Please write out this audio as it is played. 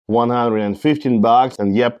115 bucks,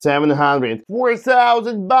 and yep, 700,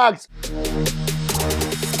 4,000 bucks.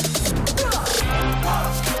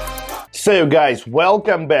 So guys,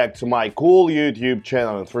 welcome back to my cool YouTube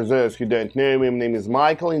channel, and for those who don't know me, my name is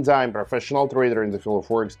Michael and I'm a professional trader in the field of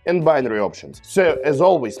forex and binary options. So as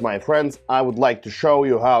always, my friends, I would like to show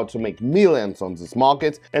you how to make millions on this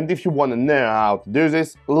market, and if you want to know how to do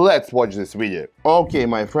this, let's watch this video. Okay,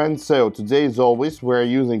 my friends, so today as always we're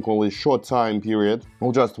using only short time period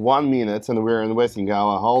of just 1 minute, and we're investing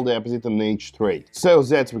our whole deposit in each trade, so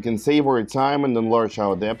that we can save our time and enlarge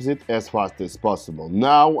our deposit as fast as possible.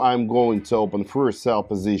 Now I'm going to open first sell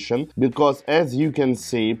position because, as you can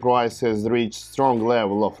see, price has reached strong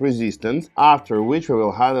level of resistance, after which we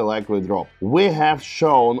will highly likely drop. We have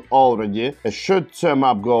shown already a short-term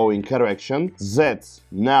upgoing correction that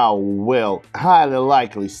now will highly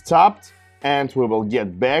likely stop, and we will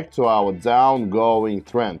get back to our downgoing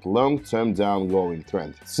trend, long-term downgoing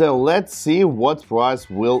trend. So let's see what price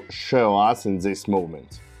will show us in this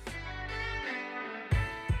movement.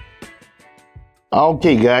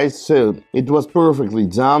 Okay guys, so it was perfectly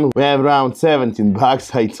done. We have around 17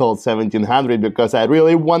 bucks. I told 1700 because I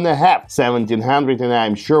really want to have 1700, and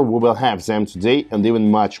I'm sure we will have them today and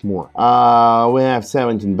even much more. We have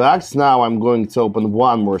 17 bucks. Now I'm going to open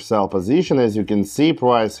one more sell position. As you can see,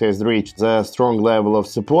 price has reached the strong level of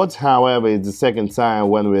support. However, it's the second time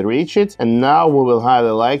when we reach it, and now we will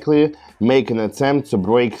highly likely make an attempt to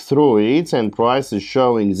break through it, and price is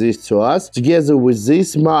showing this to us. Together with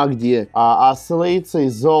this MACD oscillator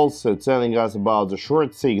is also telling us about the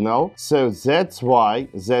short signal, so that's why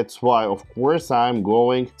of course I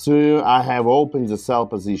have opened the sell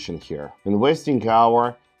position here, investing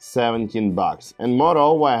our 17 bucks, and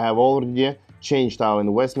moreover I have already changed our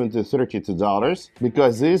investment to $32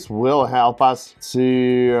 because this will help us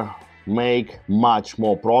to make much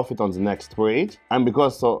more profit on the next trade, and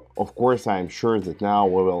because of course I'm sure that now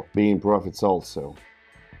we will be in profits also.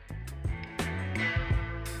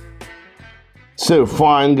 So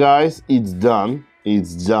fine guys, it's done.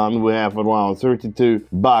 It's done. We have around 32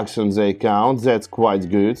 bucks on the account. That's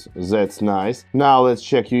quite good. That's nice. Now let's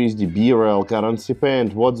check USD BRL currency pair,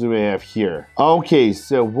 and what do we have here? Okay,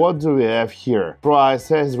 so what do we have here? Price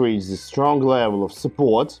has reached a strong level of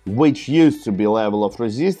support, which used to be level of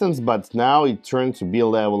resistance, but now it turned to be a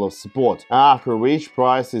level of support, after which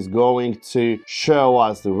price is going to show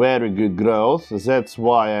us the very good growth. That's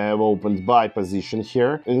why I have opened buy position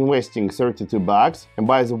here, investing 32 bucks. And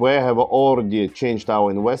by the way, I have already changed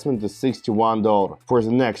our investment to $61 for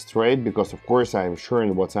the next trade because of course I am sure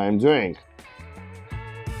in what I'm doing.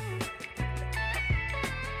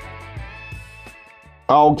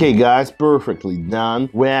 Okay guys, perfectly done.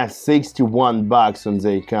 We have 61 bucks on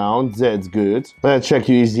the account. That's good. Let's check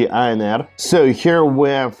USD INR. So here we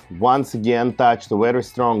have once again touched a very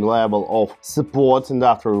strong level of support, and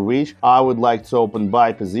after which I would like to open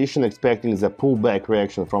buy position, expecting the pullback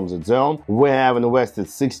reaction from the zone. We have invested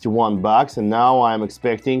 61 bucks, and now I'm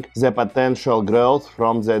expecting the potential growth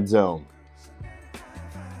from that zone.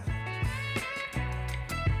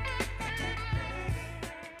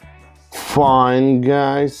 Fine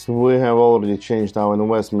guys, we have already changed our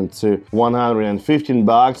investment to 115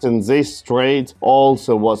 bucks, and this trade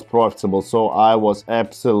also was profitable, so I was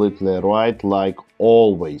absolutely right, like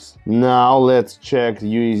always. Now let's check the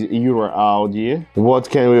Euro AUD. What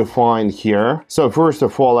can we find here? So first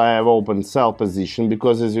of all, I have opened sell position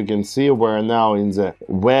because, as you can see, we're now in the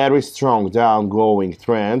very strong downgoing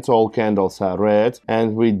trend. All candles are red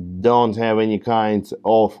and we don't have any kind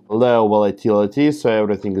of low volatility, so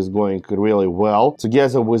everything is going really well.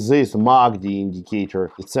 Together with this MACD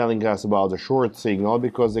indicator, it's telling us about a short signal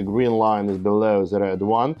because the green line is below the red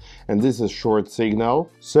one, and this is short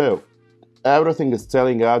signal. So everything is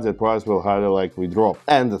telling us that price will highly likely drop.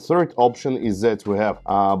 And the third option is that we have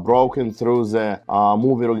broken through the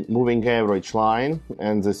moving average line,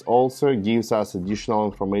 and this also gives us additional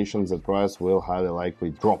information that price will highly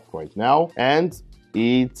likely drop right now, and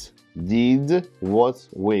it did what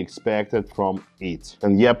we expected from it.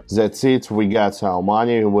 And yep, that's it. We got our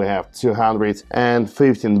money. We have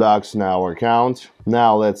 215 bucks in our account.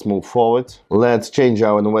 Now let's move forward. Let's change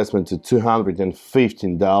our investment to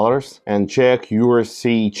 $215 and check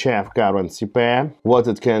USD currency pair, what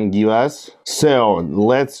it can give us. So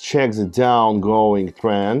let's check the downgoing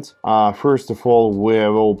trend. First of all, we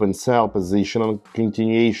have open sell position on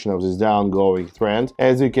continuation of this downgoing trend.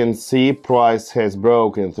 As you can see, price has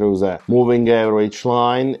broken through the moving average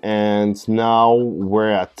line, and now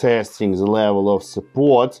we're testing the level of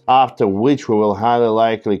support, after which we will highly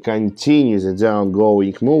likely continue the downgoing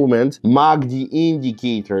downgoing movement. MACD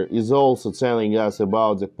indicator is also telling us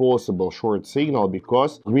about the possible short signal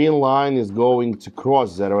because green line is going to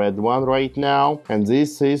cross the red one right now, and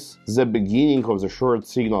this is the beginning of the short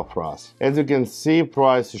signal for us. As you can see,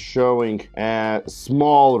 price is showing a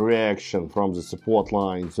small reaction from the support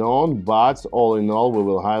line zone, but all in all we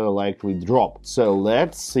will highly likely drop. So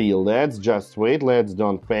let's see, let's just wait, let's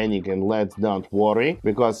don't panic and let's don't worry,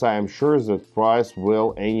 because I am sure that price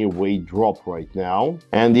will anyway drop right now.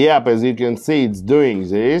 And yep, as you can see, it's doing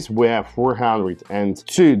this. We have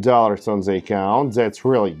 $402 on the account. That's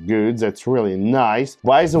really good, that's really nice.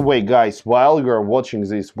 By the way guys, while you are watching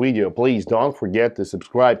this video, please don't forget to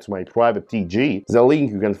subscribe to my private TG. The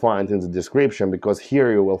link you can find in the description, because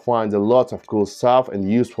here you will find a lot of cool stuff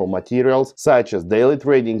and useful materials such as daily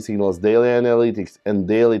trading signals, daily analytics and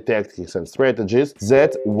daily tactics and strategies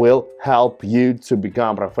that will help you to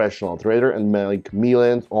become a professional trader and make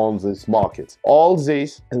millions on this market. All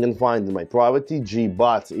this you can find in my private TG,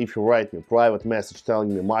 but if you write me a private message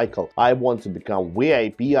telling me, Michael, I want to become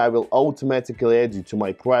VIP, I will automatically add you to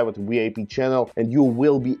my private VIP channel and you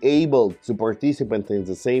will be able to participate in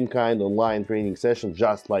the same kind of online training session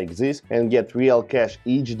just like this and get real cash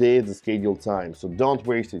each day at the scheduled time. So don't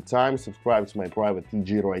waste your time, subscribe to my private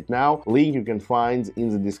TG right now. Link you can find in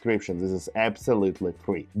the description. This is absolutely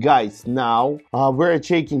free. Guys, now we're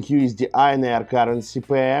checking USD INR currency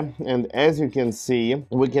pair, and as you can see,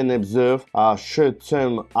 we can observe a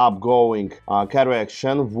short-term upgoing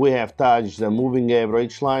correction. We have touched the moving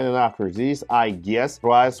average line, and after this, I guess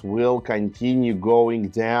price will continue going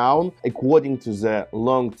down according to the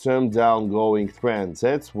long-term downgoing trend.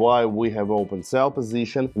 That's why we have open sell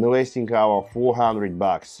position, investing our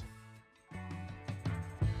 $400.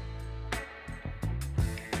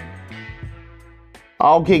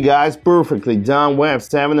 Okay guys, perfectly done. We have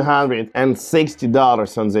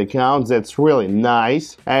 $760 on the account. That's really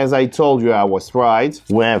nice. As I told you, I was right.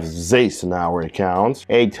 We have this in our account,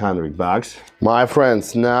 $800. My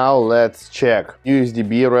friends, now let's check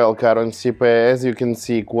USDB real currency pair. As you can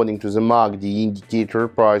see, according to the MACD indicator,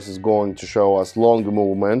 price is going to show us long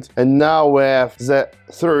movement. And now we have the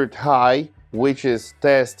third high, which is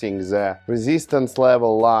testing the resistance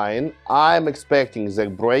level line. I'm expecting the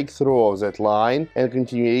breakthrough of that line and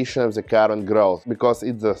continuation of the current growth, because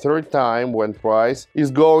it's the third time when price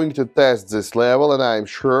is going to test this level, and I'm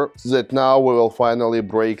sure that now we will finally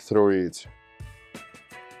break through it.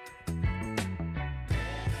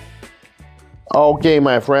 Okay,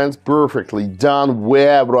 my friends, perfectly done. We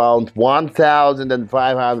have around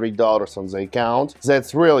 $1,500 on the account.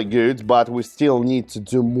 That's really good, but we still need to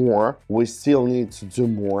do more. We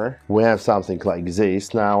have something like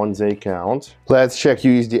this now on the account. Let's check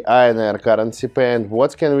USD INR currency pair, and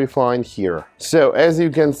what can we find here? So, as you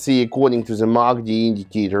can see, according to the MACD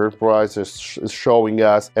indicator, price is showing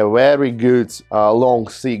us a very good long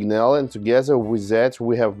signal, and together with that,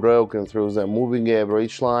 we have broken through the moving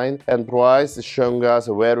average line, and price is showing us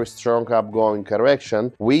a very strong upgoing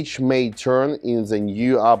correction, which may turn in the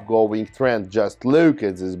new upgoing trend. Just look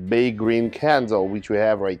at this big green candle which we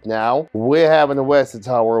have right now. We have invested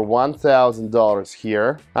our $1,000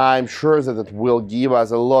 here. I'm sure that it will give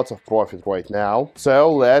us a lot of profit right now.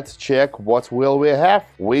 So let's check what will we have.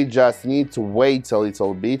 We just need to wait a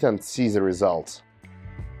little bit and see the results.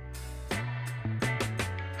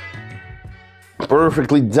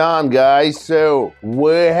 Perfectly done, guys. So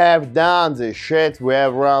we have done this shit. We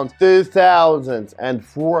have around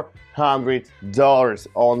 $2,400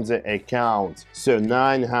 on the account, so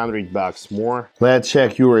 $900 more. Let's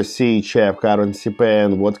check USD currency pair,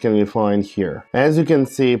 and what can we find here? As you can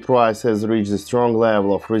see, price has reached a strong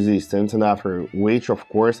level of resistance, and after which, of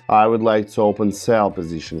course, I would like to open sell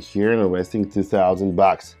position here and investing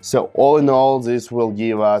 $2,000. So all in all, this will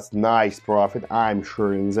give us nice profit, I'm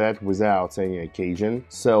sure in that, without any occasion.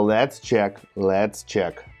 So let's check.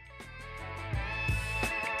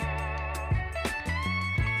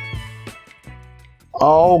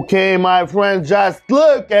 Okay, my friend, just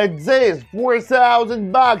look at this,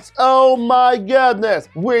 $4,000. Oh my goodness.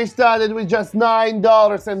 We started with just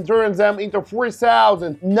 $9 and turned them into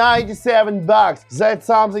 $4,097. That's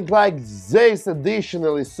something like this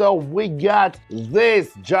additionally. So we got this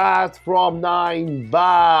just from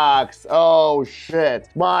 $9. Oh shit.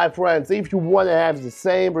 My friends, if you want to have the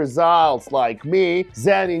same results like me,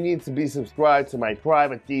 then you need to be subscribed to my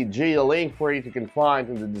private TG. The link for it you can find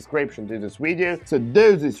in the description to this video. So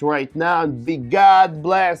do this right now and be God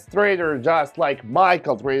bless trader just like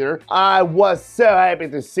Michael Trader. I was so happy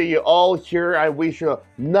to see you all here. I wish you a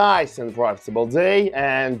nice and profitable day,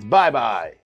 and bye bye.